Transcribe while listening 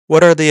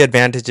What are the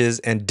advantages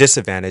and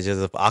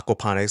disadvantages of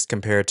aquaponics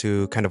compared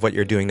to kind of what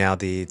you're doing now,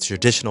 the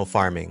traditional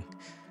farming?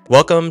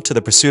 Welcome to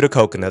the Pursuit of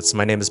Coconuts.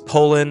 My name is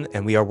Poland,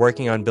 and we are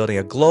working on building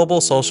a global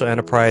social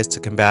enterprise to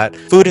combat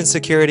food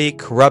insecurity,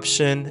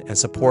 corruption, and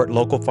support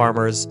local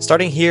farmers.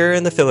 Starting here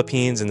in the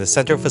Philippines, in the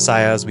center of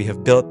Visayas, we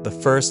have built the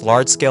first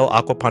large-scale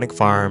aquaponic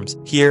farms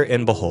here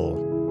in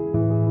Bohol.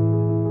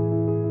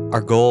 Our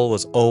goal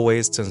was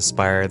always to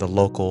inspire the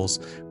locals,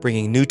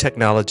 bringing new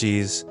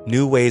technologies,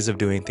 new ways of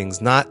doing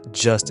things, not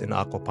just in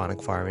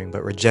aquaponic farming,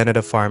 but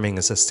regenerative farming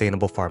and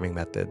sustainable farming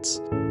methods.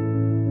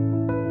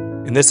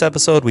 In this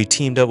episode, we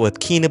teamed up with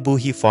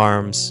Kinabuhi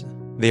Farms.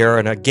 They are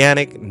an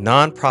organic,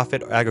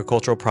 non-profit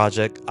agricultural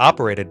project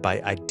operated by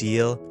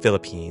Ideal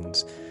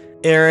Philippines.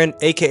 Aaron,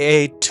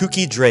 aka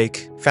Tuki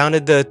Drake,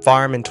 founded the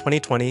farm in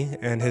 2020,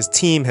 and his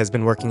team has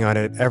been working on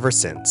it ever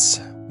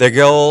since. Their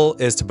goal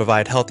is to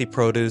provide healthy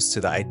produce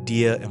to the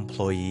IDEA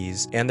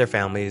employees and their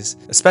families,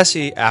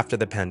 especially after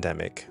the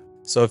pandemic.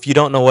 So if you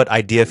don't know what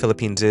IDEA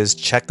Philippines is,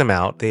 check them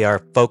out. They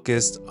are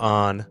focused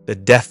on the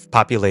deaf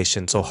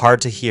population, so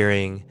hard to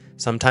hearing,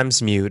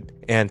 sometimes mute,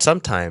 and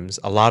sometimes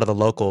a lot of the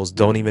locals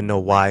don't even know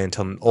why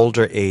until an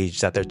older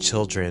age that their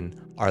children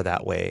are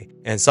that way.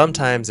 And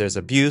sometimes there's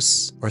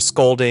abuse or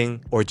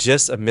scolding or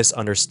just a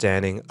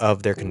misunderstanding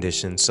of their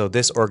condition. So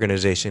this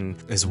organization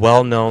is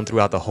well known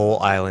throughout the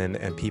whole island,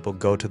 and people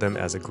go to them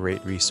as a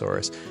great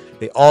resource.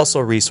 They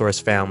also resource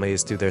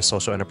families through their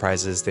social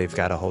enterprises. They've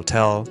got a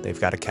hotel, they've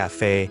got a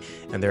cafe,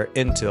 and they're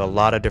into a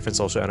lot of different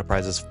social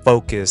enterprises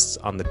focused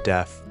on the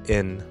deaf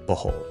in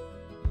Bohol.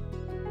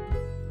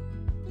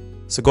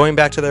 So going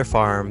back to their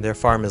farm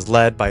is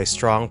led by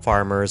strong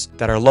farmers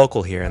that are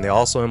local here, and they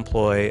also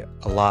employ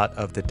a lot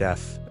of the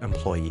deaf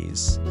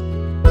employees.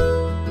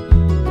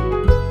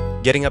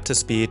 Getting up to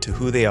speed to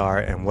who they are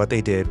and what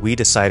they did, we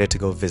decided to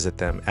go visit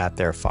them at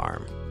their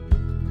farm.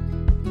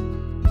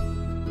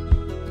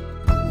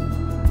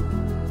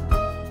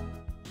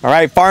 All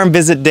right, farm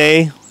visit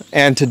day,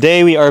 and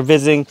today we are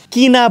visiting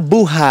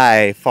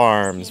Kinabuhi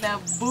Farms.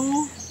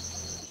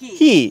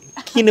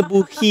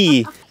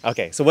 Kinabuhi.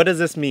 Okay, so what does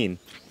this mean?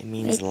 It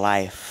means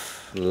life.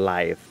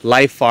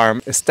 Life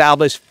farm,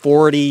 established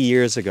 40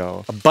 years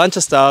ago. A bunch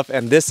of stuff,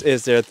 and this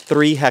is their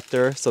 3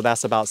 hectare, so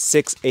that's about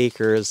 6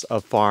 acres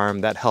of farm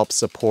that helps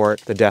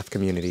support the deaf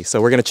community.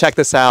 So we're gonna check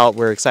this out.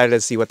 We're excited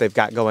to see what they've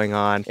got going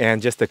on,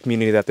 and just the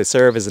community that they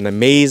serve is an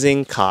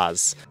amazing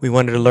cause. We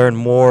wanted to learn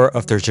more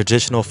of their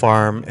traditional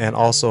farm and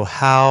also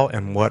how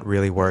and what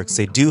really works.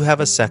 They do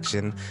have a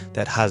section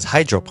that has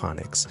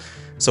hydroponics.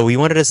 So we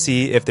wanted to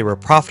see if they were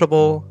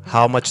profitable,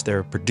 how much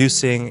they're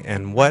producing,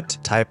 and what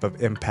type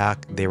of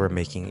impact they were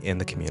making in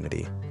the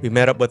community. We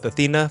met up with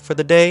Athena for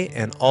the day,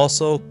 and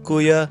also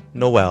Kuya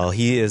Noel.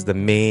 He is the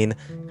main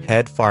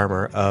head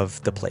farmer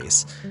of the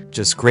place.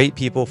 Just great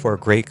people for a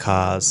great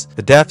cause.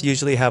 The deaf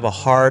usually have a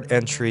hard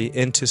entry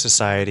into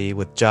society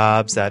with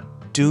jobs that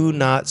do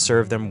not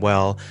serve them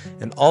well,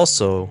 and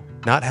also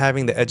not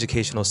having the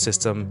educational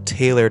system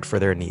tailored for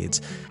their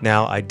needs.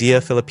 Now,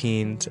 IDEA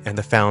Philippines and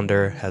the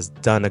founder has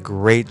done a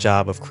great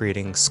job of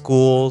creating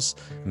schools,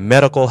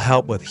 medical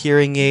help with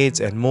hearing aids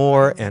and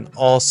more, and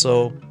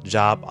also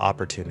job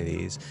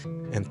opportunities.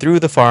 And through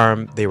the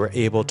farm, they were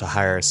able to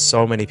hire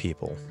so many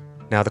people.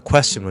 Now, the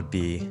question would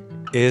be,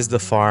 is the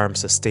farm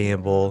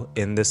sustainable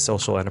in this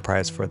social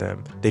enterprise for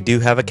them? They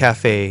do have a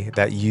cafe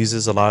that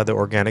uses a lot of the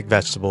organic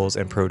vegetables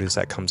and produce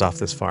that comes off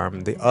this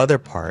farm. The other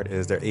part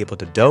is they're able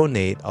to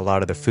donate a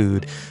lot of the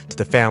food to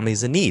the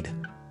families in need.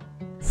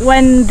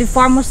 When the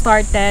farm was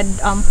started,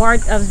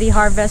 part of the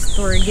harvest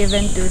were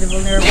given to the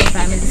vulnerable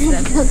families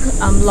that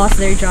lost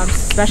their jobs,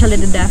 especially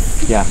the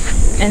deaf. Yeah.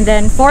 And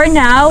then for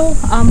now,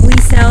 we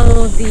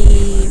sell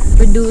the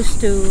produce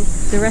to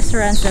the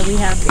restaurants that we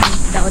have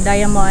in the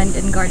Diamond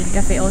and Garden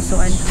Cafe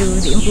also, and to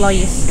the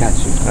employees. Got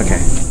you.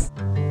 Okay.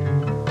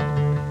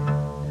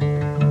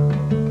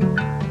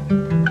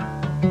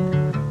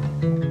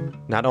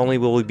 Not only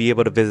will we be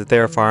able to visit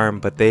their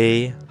farm, but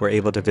they were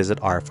able to visit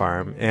our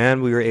farm,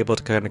 and we were able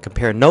to kind of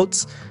compare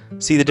notes,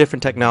 see the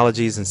different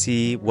technologies, and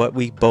see what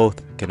we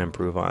both can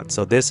improve on.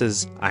 So this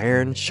is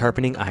iron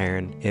sharpening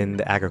iron in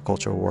the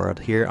agricultural world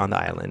here on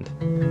the island.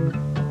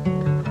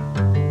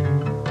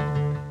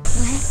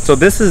 So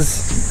this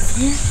is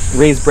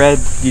raised bread.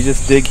 You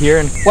just dig here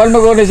and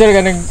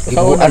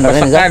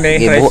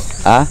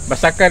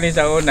Basakan ni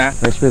sa una.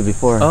 Rice field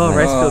before. Oh,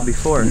 rice field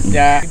before.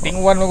 Yeah,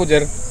 tingwan mo ko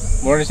jer.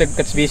 More ni sa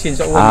catch basin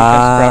sa una,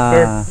 catch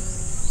proper.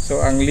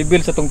 So ang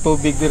level sa tong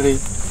tubig diri,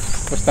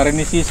 basta rin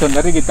ni season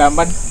dari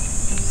gitaman.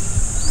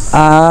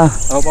 Mao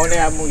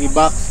na among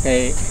i-box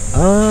kay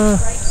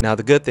Now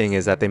the good thing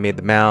is that they made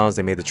the mounds,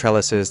 they made the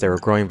trellises, they were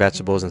growing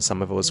vegetables, and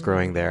some of it was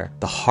growing there.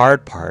 The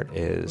hard part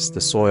is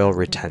the soil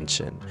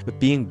retention. With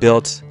being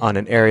built on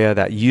an area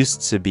that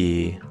used to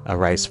be a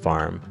rice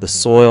farm, the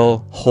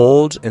soil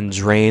holds and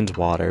drains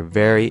water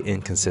very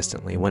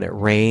inconsistently. When it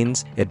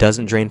rains, it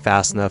doesn't drain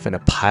fast enough and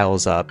it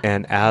piles up.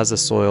 And as the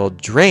soil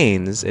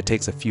drains, it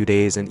takes a few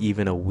days and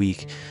even a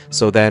week.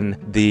 So then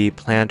the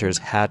planters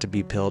had to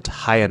be built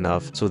high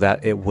enough so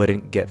that it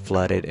wouldn't get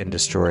flooded and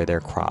destroy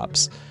their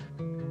crops.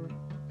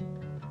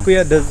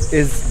 Kuya,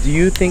 do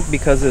you think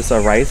because it's a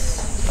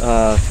rice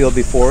field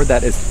before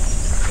that is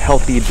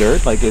healthy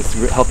dirt, like it's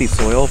healthy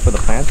soil for the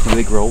plants? Do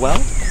they grow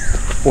well?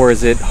 Or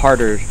is it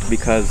harder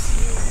because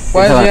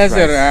Well, siya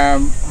sir,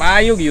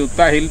 maayog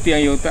yuta, healthy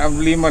ang yuta. Ang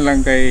problema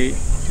lang kay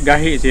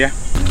gahi siya.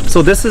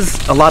 So this is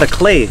a lot of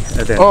clay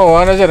then? Oh,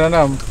 ano sir,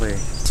 ano? Clay.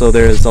 So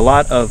there's a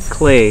lot of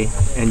clay,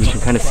 and you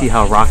can kind of see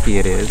how rocky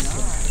it is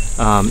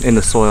in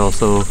the soil.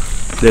 So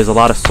there's a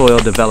lot of soil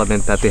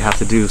development that they have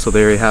to do. So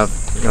they have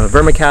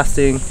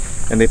vermicasting,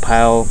 and they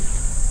pile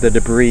the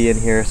debris in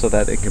here so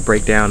that it can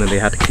break down, and they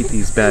have to keep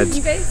these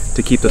beds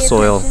to keep the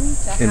soil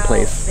in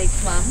place.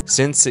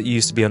 Since it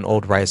used to be an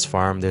old rice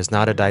farm, there's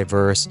not a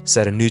diverse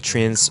set of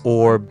nutrients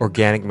or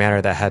organic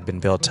matter that had been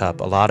built up.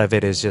 A lot of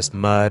it is just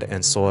mud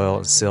and soil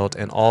and silt,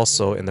 and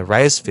also in the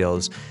rice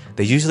fields,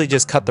 they usually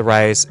just cut the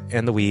rice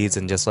and the weeds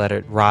and just let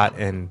it rot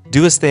and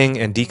do its thing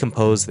and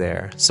decompose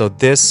there. So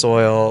this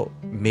soil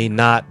may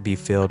not be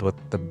filled with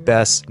the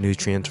best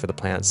nutrients for the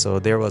plants. So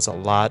there was a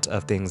lot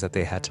of things that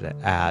they had to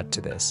add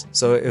to this.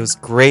 So it was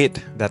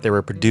great that they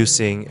were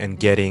producing and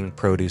getting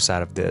produce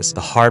out of this.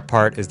 The hard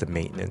part is the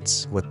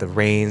maintenance with the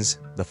rains,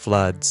 the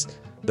floods,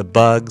 the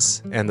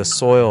bugs, and the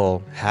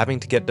soil having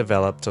to get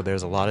developed. So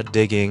there's a lot of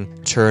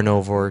digging,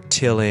 turnover,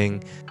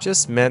 tilling,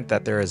 just meant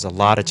that there is a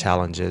lot of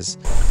challenges.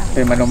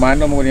 Kay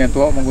mano-mano mo niya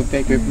to,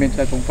 magunta equipment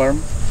sa itong farm.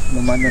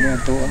 Mano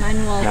niya to.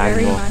 Manual,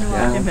 very manual.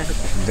 Yeah.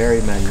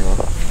 Very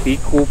manual.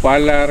 Pico,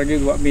 pala,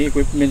 ragid, wa may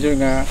equipment yun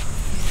nga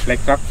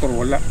like tractor,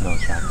 wala. No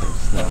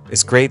tractors, no.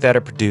 It's great that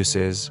it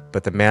produces,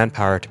 but the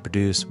manpower to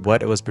produce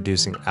what it was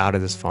producing out of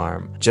this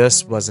farm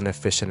just wasn't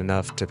efficient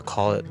enough to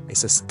call it a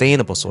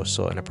sustainable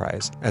social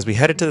enterprise. As we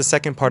headed to the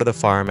second part of the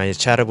farm, I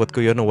chatted with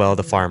Kuya Noel,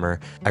 the farmer.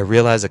 I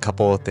realized a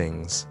couple of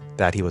things.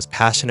 That he was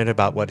passionate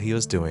about what he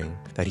was doing,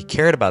 that he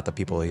cared about the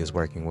people he was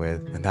working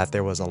with, and that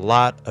there was a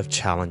lot of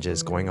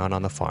challenges going on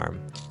the farm.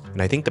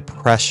 And I think the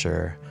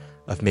pressure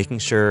of making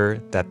sure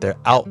that their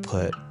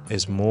output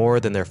is more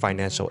than their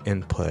financial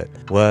input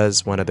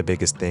was one of the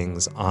biggest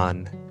things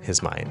on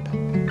his mind.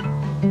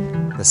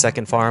 The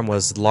second farm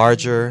was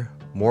larger,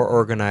 more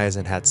organized,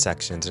 and had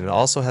sections, and it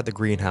also had the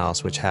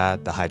greenhouse, which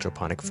had the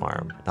hydroponic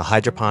farm. Now,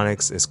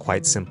 hydroponics is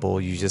quite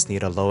simple. You just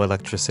need a low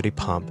electricity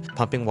pump,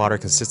 pumping water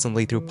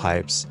consistently through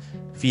pipes,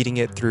 feeding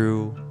it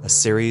through a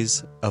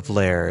series of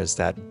layers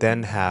that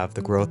then have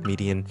the growth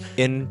medium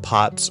in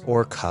pots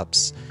or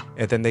cups,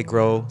 and then they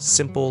grow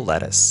simple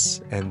lettuce.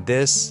 And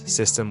this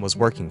system was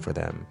working for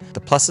them.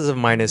 The pluses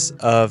and minuses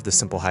of the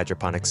simple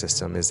hydroponic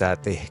system is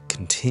that they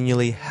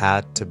continually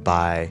had to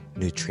buy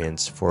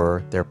nutrients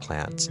for their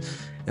plants.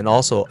 And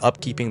also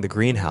upkeeping the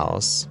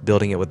greenhouse,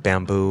 building it with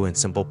bamboo and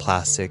simple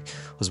plastic,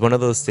 was one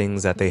of those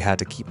things that they had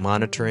to keep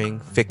monitoring,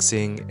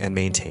 fixing, and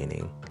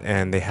maintaining.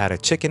 And they had a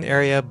chicken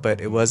area,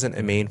 but it wasn't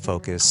a main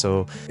focus.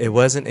 So it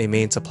wasn't a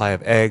main supply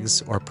of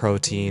eggs or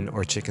protein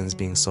or chickens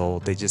being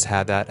sold. They just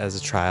had that as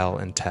a trial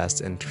and test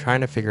and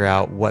trying to figure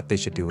out what they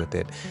should do with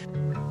it.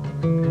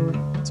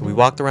 So we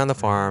walked around the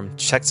farm,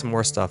 checked some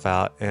more stuff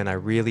out, and I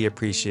really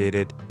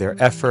appreciated their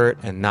effort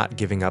and not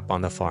giving up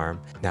on the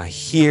farm. Now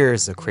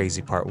here's the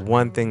crazy part.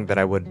 One thing that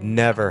I would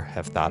never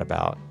have thought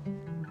about.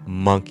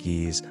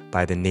 Monkeys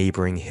by the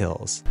neighboring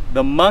hills.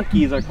 The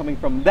monkeys are coming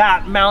from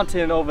that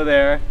mountain over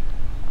there,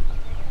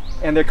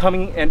 and they're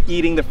coming and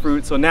eating the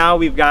fruit. So now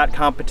we've got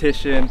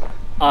competition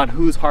on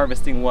who's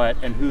harvesting what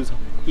and who's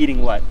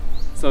eating what.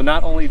 So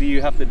not only do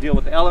you have to deal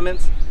with the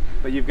elements,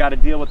 but you've got to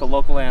deal with the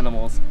local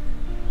animals.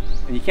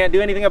 And you can't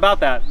do anything about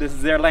that. This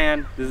is their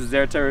land, this is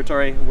their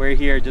territory. We're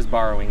here just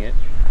borrowing it.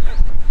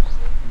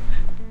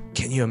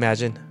 Can you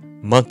imagine?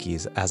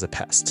 Monkeys as a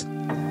pest.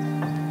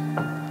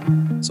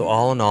 So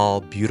all in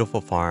all,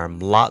 beautiful farm,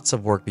 lots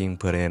of work being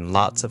put in,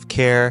 lots of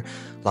care,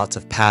 lots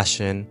of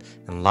passion,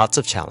 and lots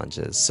of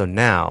challenges. So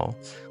now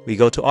we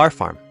go to our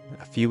farm.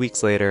 A few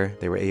weeks later,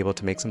 they were able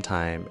to make some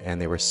time, and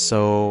they were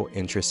so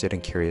interested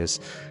and curious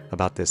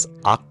about this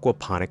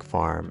aquaponic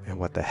farm and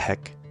what the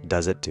heck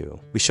does it do.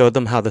 We showed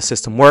them how the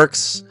system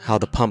works, how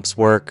the pumps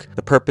work,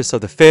 the purpose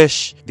of the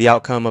fish, the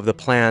outcome of the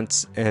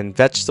plants and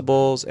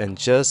vegetables, and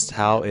just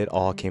how it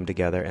all came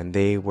together, and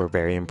they were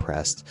very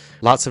impressed.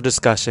 Lots of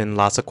discussion,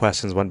 lots of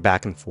questions went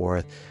back and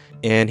forth,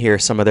 and here are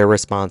some of their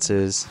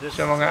responses.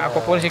 Sa mga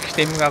aquaponic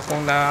system nga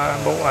akong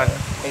nabuan,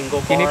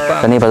 kini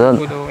pa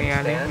kudo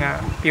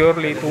nga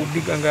purely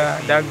tubig ang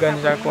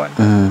dagan sa kuan.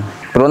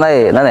 Pero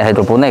nanay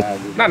hydroponic.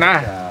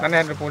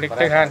 Nanay hydroponic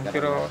taghan,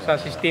 pero sa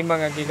sistema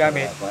nga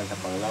gigamit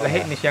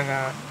lahi ni siya nga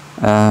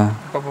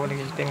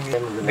aquaponic system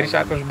diri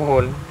sa atos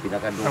Bohol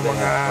ang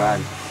mga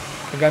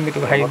gamit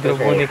og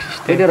hydroponic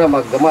system. Pwede ra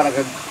maggamar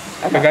agad.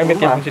 Gagamit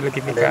yan sila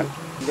chemical.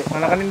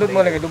 Mga kanindot mo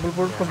lagi double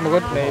purpose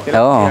magod na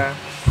tilapia.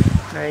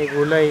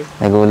 Naigulay.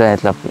 Naigulay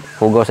at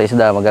pugaw sa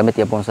isda magamit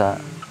yapon sa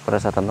para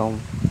sa tanom.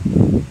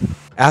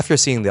 After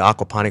seeing the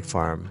aquaponic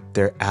farm,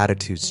 their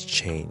attitudes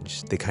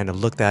changed. They kind of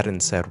looked at it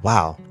and said,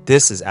 wow,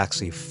 this is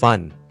actually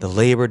fun. The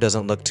labor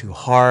doesn't look too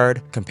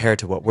hard compared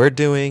to what we're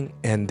doing,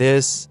 and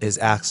this is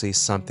actually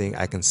something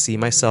I can see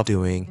myself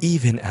doing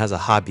even as a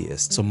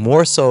hobbyist. So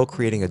more so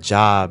creating a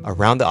job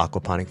around the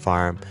aquaponic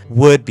farm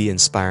would be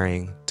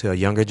inspiring to a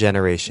younger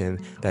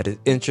generation that is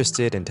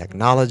interested in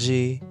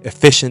technology,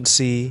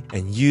 efficiency,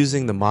 and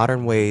using the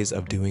modern ways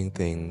of doing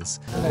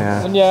things.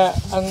 Yeah. Kunya,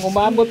 ang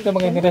umabot na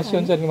mga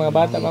henerasyon sa mga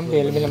bata,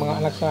 mambil, mga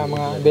anak sa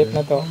mga dep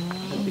na to,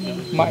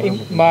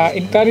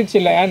 ma-encourage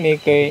sila yan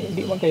kay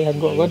di man kayo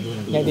hagod.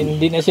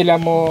 Hindi na sila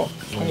mo,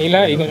 ang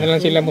ila, ino na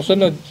lang sila mo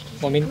sunod,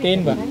 mo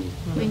maintain ba?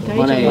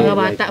 Mga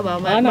bata ba?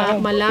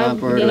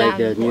 For like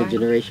the new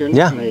generation?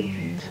 Yeah.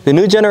 The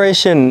new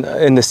generation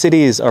in the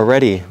cities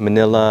already,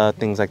 Manila,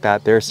 things like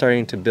that, they're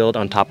starting to build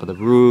on top of the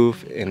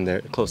roof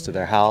close to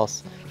their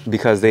house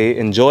because they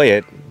enjoy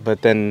it,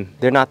 but then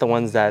they're not the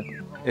ones that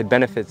it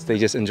benefits. They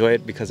just enjoy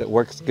it because it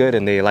works good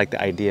and they like the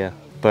idea.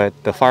 But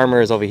the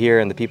farmers over here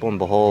and the people in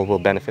Bohol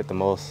will benefit the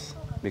most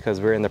because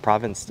we're in the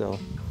province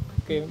still.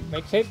 Okay,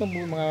 ma-excite mo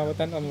mga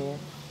batan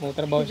mo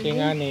trabaho siya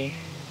nga ni.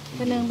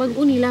 Kanang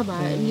bago nila ba,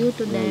 new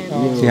to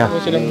them. Yeah.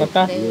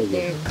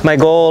 They're My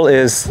goal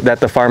is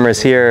that the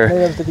farmers here,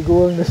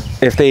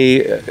 if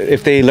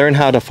they learn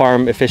how to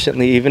farm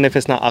efficiently, even if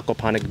it's not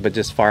aquaponic, but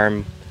just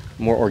farm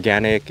more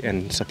organic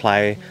and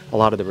supply a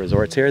lot of the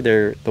resorts here,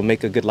 they'll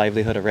make a good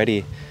livelihood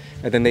already.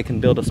 And then they can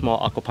build a small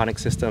aquaponic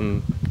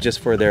system just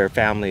for their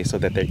family so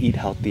that they eat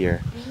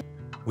healthier.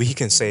 We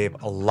can save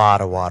a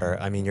lot of water.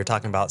 I mean, you're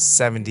talking about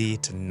 70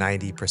 to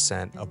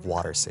 90% of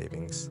water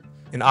savings.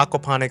 In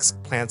aquaponics,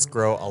 plants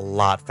grow a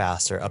lot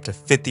faster, up to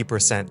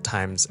 50%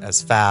 times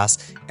as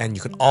fast, and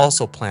you can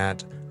also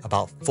plant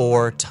about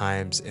 4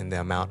 times in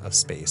the amount of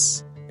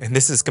space. And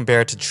this is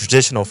compared to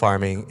traditional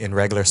farming in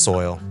regular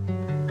soil.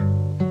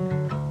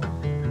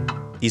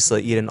 Isla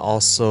Eden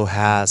also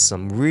has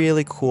some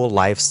really cool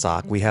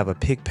livestock. We have a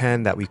pig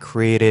pen that we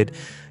created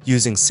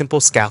using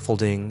simple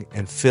scaffolding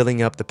and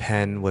filling up the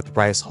pen with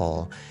rice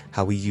hull,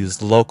 how we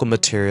use local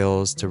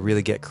materials to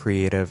really get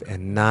creative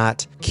and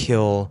not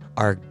kill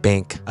our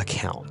bank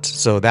account.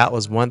 So that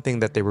was one thing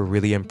that they were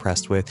really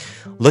impressed with,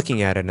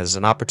 looking at it as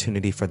an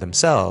opportunity for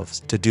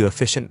themselves to do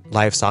efficient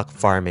livestock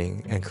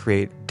farming and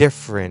create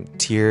different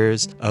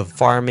tiers of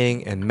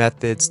farming and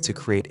methods to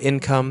create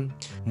income,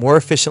 more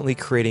efficiently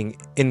creating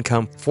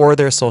income for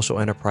their social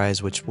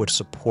enterprise, which would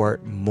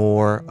support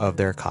more of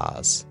their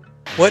cause.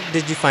 What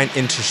did you find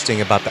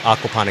interesting about the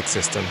aquaponic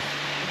system?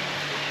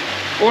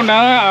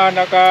 Una,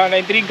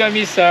 na-intrigue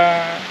kami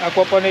sa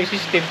aquaponic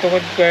system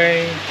tungkol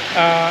kay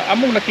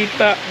among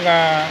nakita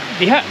nga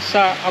diha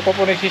sa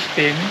aquaponic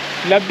system,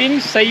 labing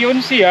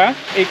sayon siya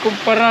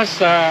kumpara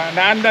sa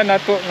naanda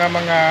nato nga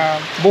mga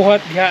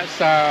buhat diha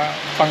sa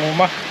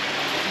panguma.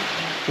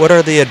 What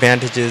are the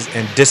advantages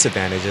and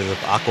disadvantages of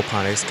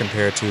aquaponics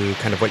compared to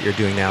kind of what you're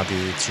doing now,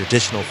 the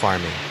traditional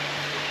farming?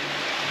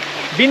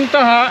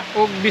 Bintaha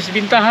o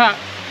disbintaha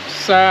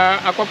sa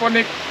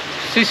aquaponic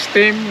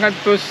system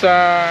ngadto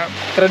sa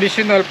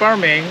traditional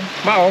farming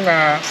mao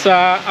nga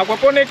sa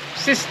aquaponic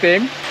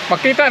system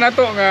makita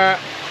nato nga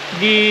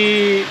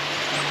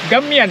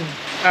gigamyan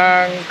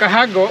ang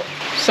kahago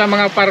sa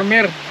mga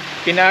farmer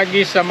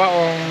pinaagi sa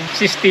maong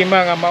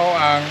sistema nga mao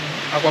ang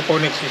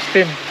aquaponic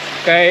system.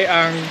 Kay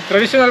ang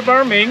traditional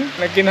farming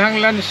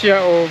nagkinahanglan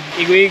siya og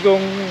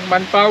igong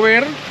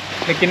manpower,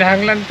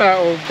 nagkinahanglan ta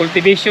og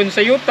cultivation sa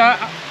yuta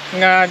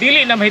nga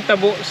dili na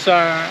mahitabo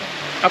sa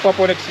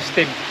aquaponic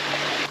system.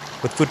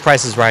 With food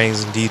prices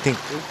rising, do you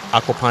think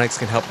aquaponics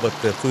can help with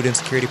the food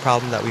insecurity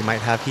problem that we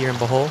might have here in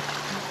Bohol?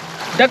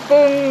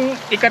 Dakong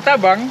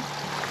ikatabang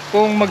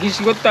kung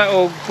maghisgot ta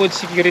og food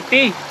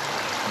security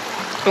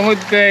tungod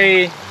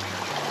kay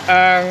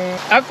ang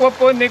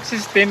aquaponic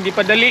system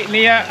gipadali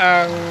niya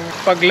ang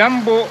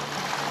paglambo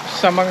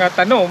sa mga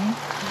tanom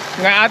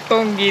nga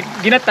atong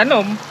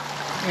ginatanom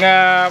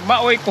nga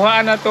maoy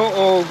kuhaan nato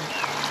og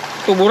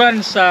tuburan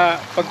sa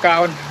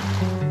pagkaon.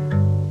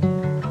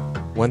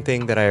 One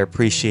thing that I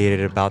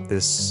appreciated about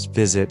this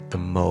visit the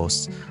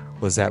most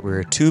was that we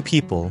were 2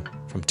 people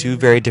from 2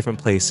 very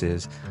different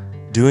places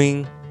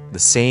doing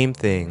the same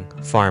thing,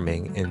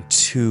 farming, in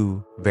 2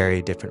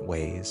 very different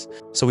ways.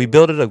 So we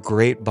built a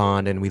great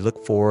bond and we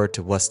look forward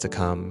to what's to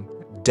come.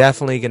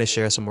 Definitely going to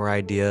share some more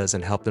ideas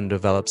and help them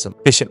develop some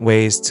efficient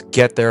ways to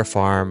get their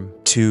farm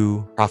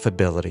to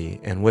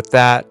profitability. And with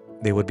that,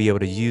 they would be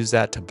able to use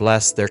that to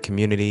bless their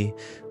community,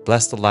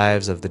 bless the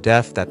lives of the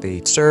deaf that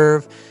they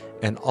serve,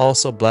 and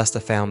also bless the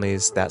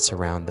families that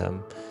surround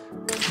them.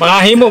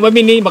 Makahimo ba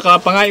mi ni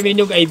makapangay mi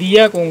yung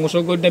idea kung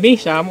musugod na mi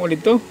sa amo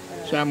dito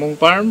sa among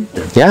farm?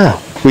 Yeah,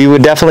 we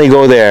would definitely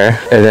go there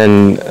and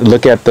then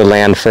look at the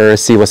land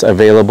first, see what's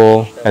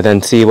available, and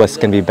then see what's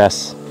going to be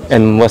best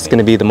and what's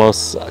going to be the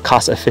most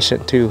cost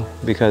efficient too,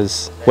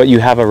 because what you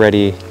have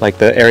already,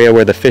 like the area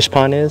where the fish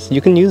pond is,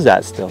 you can use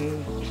that still.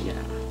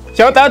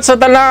 Shout out sa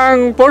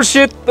talang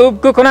pursuit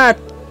of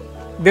coconut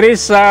diri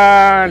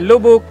sa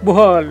Lubuk,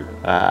 Bohol.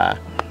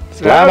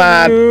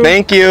 Salamat.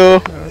 Thank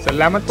you.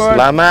 Salamat po.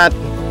 Salamat.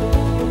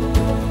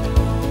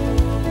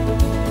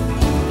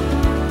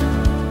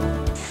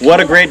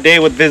 What a great day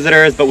with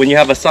visitors, but when you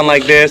have a son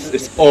like this,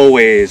 it's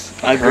always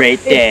a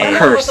great day. A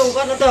curse.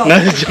 No,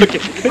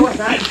 joking.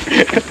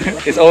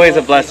 It's always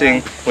a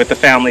blessing with the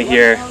family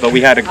here, but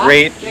we had a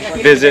great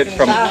visit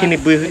from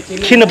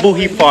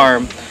Kinabuhi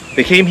Farm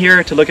They came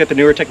here to look at the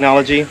newer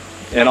technology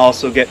and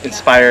also get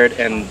inspired,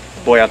 and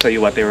boy, I'll tell you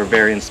what, they were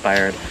very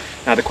inspired.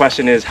 Now the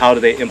question is, how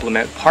do they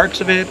implement parts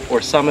of it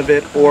or some of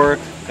it, or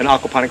an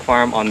aquaponic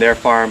farm on their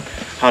farm?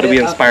 How do we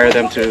inspire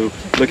them to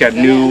look at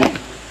new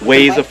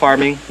ways of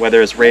farming,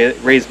 whether it's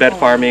raised bed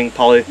farming,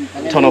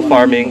 polytunnel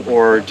farming,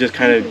 or just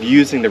kind of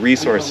using the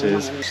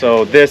resources?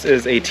 So this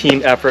is a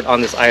team effort on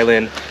this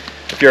island.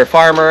 If you're a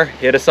farmer,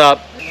 hit us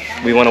up.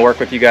 We want to work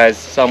with you guys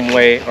some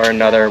way or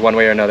another, one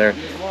way or another.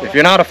 If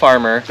you're not a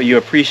farmer, but you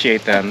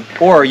appreciate them,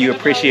 or you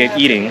appreciate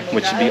eating,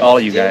 which should be all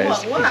you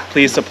guys,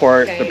 please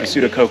support the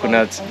pursuit of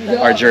coconuts,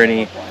 our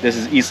journey. This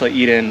is Isla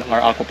Eden,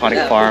 our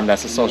aquaponic farm.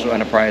 That's a social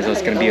enterprise.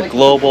 That's going to be a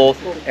global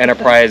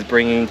enterprise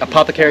bringing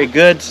apothecary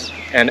goods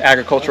and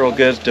agricultural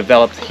goods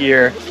developed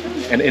here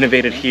and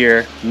innovated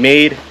here,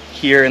 made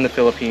here in the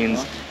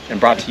Philippines, and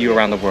brought to you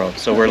around the world.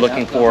 So we're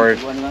looking forward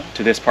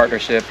to this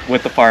partnership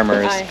with the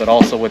farmers, but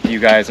also with you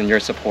guys and your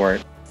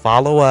support.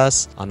 Follow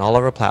us on all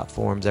of our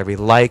platforms. Every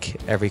like,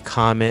 every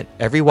comment,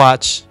 every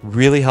watch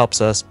really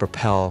helps us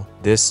propel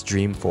this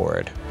dream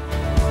forward.